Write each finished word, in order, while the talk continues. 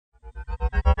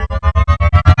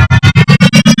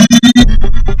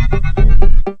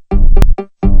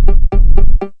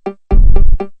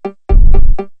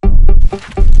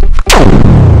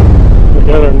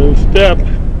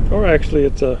Actually,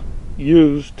 it's a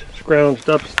used, scrounged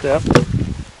up step.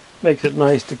 Makes it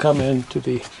nice to come into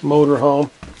the motorhome.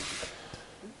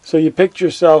 So you picked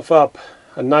yourself up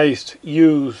a nice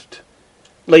used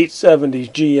late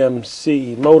 70s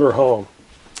GMC motorhome.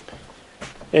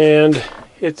 And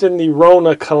it's in the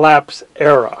RONA collapse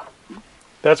era.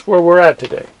 That's where we're at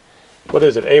today. What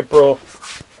is it, April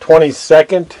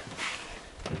 22nd?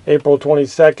 April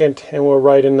 22nd, and we're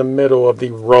right in the middle of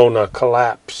the RONA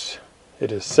collapse.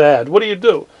 It is sad. What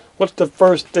do? What's the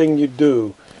first thing you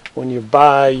do when you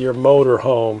buy your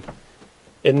motorhome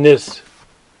in this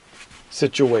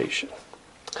situation?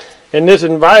 In this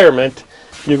environment,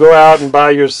 you go out and buy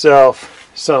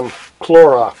yourself some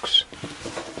Clorox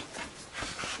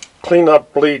clean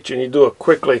up bleach, and you do it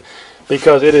quickly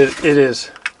because it is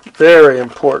very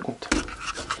important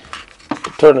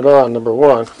to turn it on. Number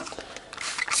one,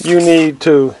 you need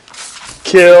to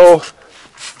kill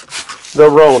the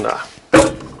RONA.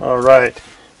 All right.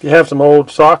 If you have some old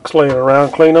socks laying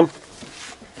around, clean them.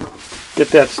 Get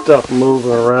that stuff moving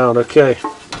around, okay?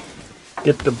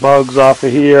 Get the bugs off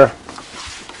of here.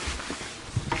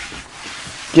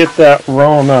 Get that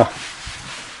RONA.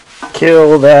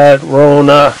 Kill that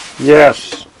RONA.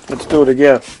 Yes. Let's do it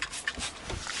again.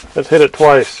 Let's hit it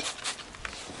twice.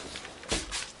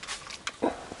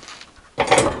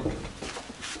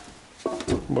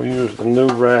 We'll use the new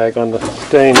rag on the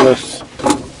stainless.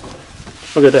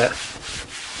 Look at that.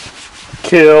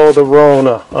 Kill the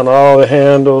RONA on all the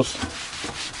handles.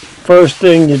 First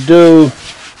thing you do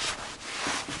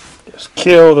is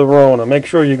kill the RONA. Make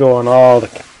sure you go on all the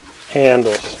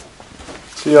handles.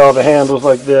 See all the handles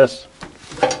like this?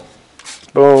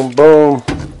 Boom, boom.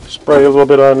 Spray a little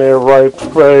bit on there, right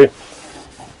spray.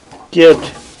 Get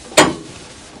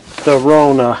the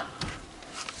RONA.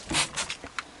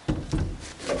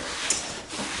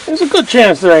 There's a good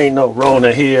chance there ain't no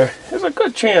RONA here. There's a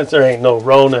good chance there ain't no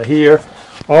RONA here.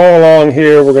 All along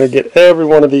here, we're going to get every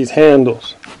one of these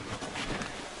handles.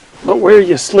 But where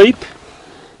you sleep,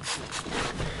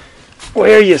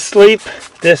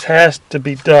 this has to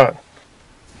be done.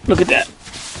 Look at that.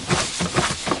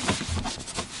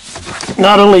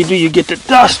 Not only do you get the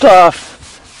dust off,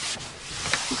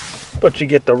 but you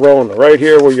get the RONA right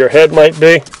here where your head might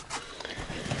be.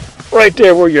 Right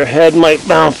there where your head might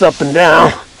bounce up and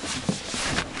down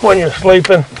when you're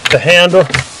sleeping. The handle.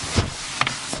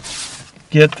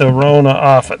 Get the RONA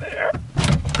off of there.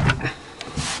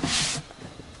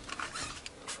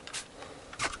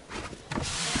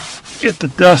 Get the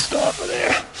dust off of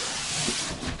there.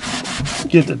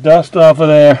 Get the dust off of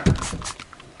there.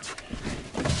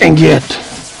 And get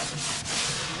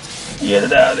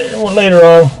it out of there. Well, later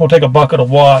on, we'll take a bucket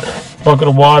of water. A little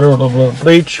bit of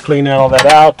bleach, clean all that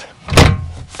out.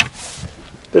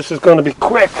 This is going to be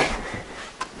quick.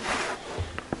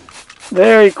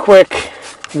 Very quick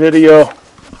video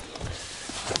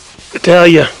to tell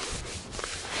you,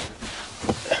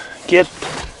 get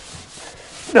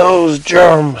those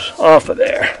germs off of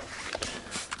there.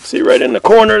 See right in the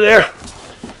corner there?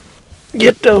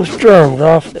 Get those germs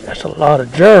off of there. That's a lot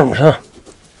of germs, huh?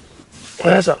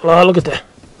 That's a lot. Look at that.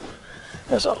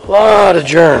 That's a lot of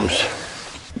germs.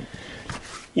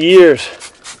 Years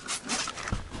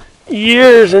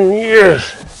and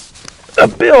years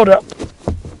of buildup.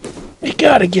 You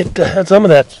gotta get some of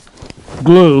that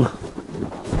glue.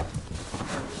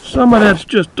 Some of that's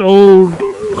just old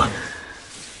glue.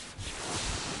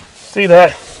 See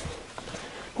that?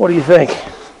 What do you think?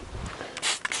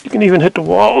 You can even hit the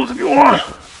walls if you want.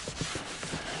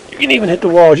 You can even hit the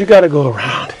walls. You gotta go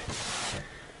around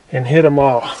and hit them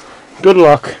all. Good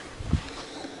luck.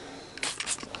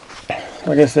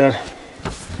 Like I said,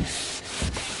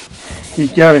 you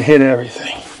gotta hit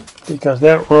everything because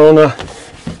that RONA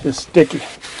is sticky.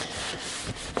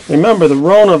 Remember, the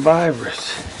RONA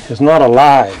virus is not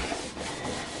alive.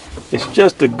 It's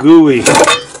just a gooey,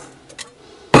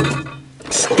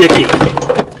 sticky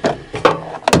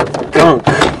gunk.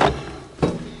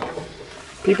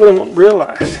 People don't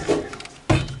realize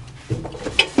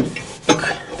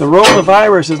the RONA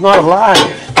virus is not alive.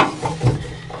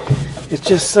 It's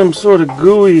just some sort of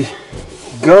gooey,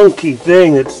 gunky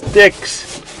thing that sticks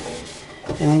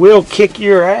and will kick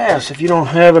your ass if you don't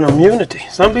have an immunity.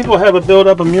 Some people have a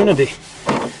built-up immunity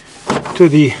to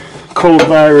the cold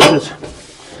viruses.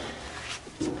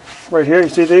 Right here, you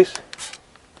see these?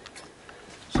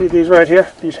 See these right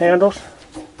here? These handles?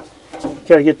 You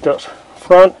gotta get those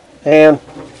front and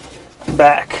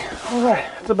back. Alright,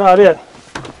 that's about it.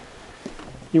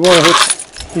 You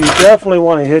definitely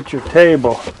want to hit your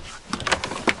table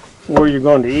where you're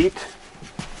going to eat.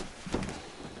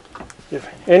 If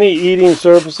any eating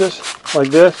surfaces like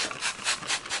this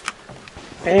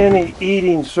any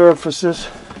eating surfaces,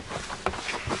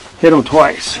 hit them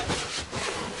twice.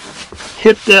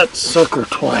 Hit that sucker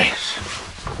twice.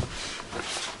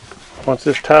 Once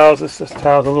this towel's a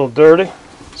little dirty.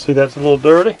 See, that's a little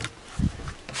dirty.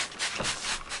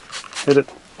 Hit it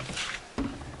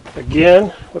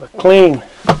again with a cleaner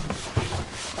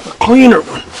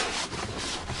one.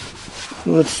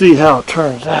 Let's see how it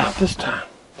turns out this time.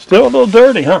 Still a little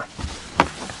dirty, huh?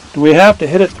 Do we have to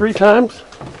hit it 3 times?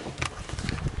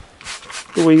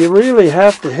 Do we really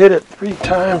have to hit it 3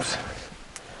 times?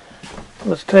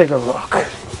 Let's take a look.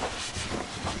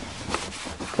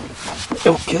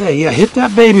 Okay, yeah, hit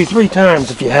that baby 3 times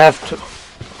if you have to.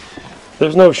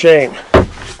 There's no shame.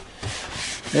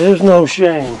 There's no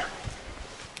shame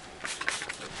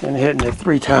in hitting it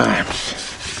 3 times.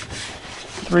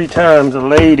 3 times a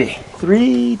lady.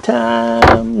 3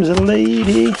 times a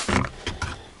lady.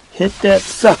 Hit that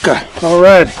sucker.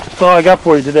 Alright, that's all I got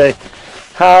for you today.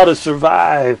 How to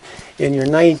survive in your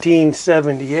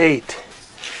 1978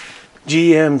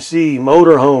 GMC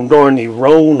Motorhome during the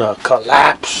RONA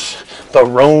collapse. The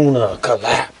RONA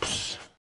collapse.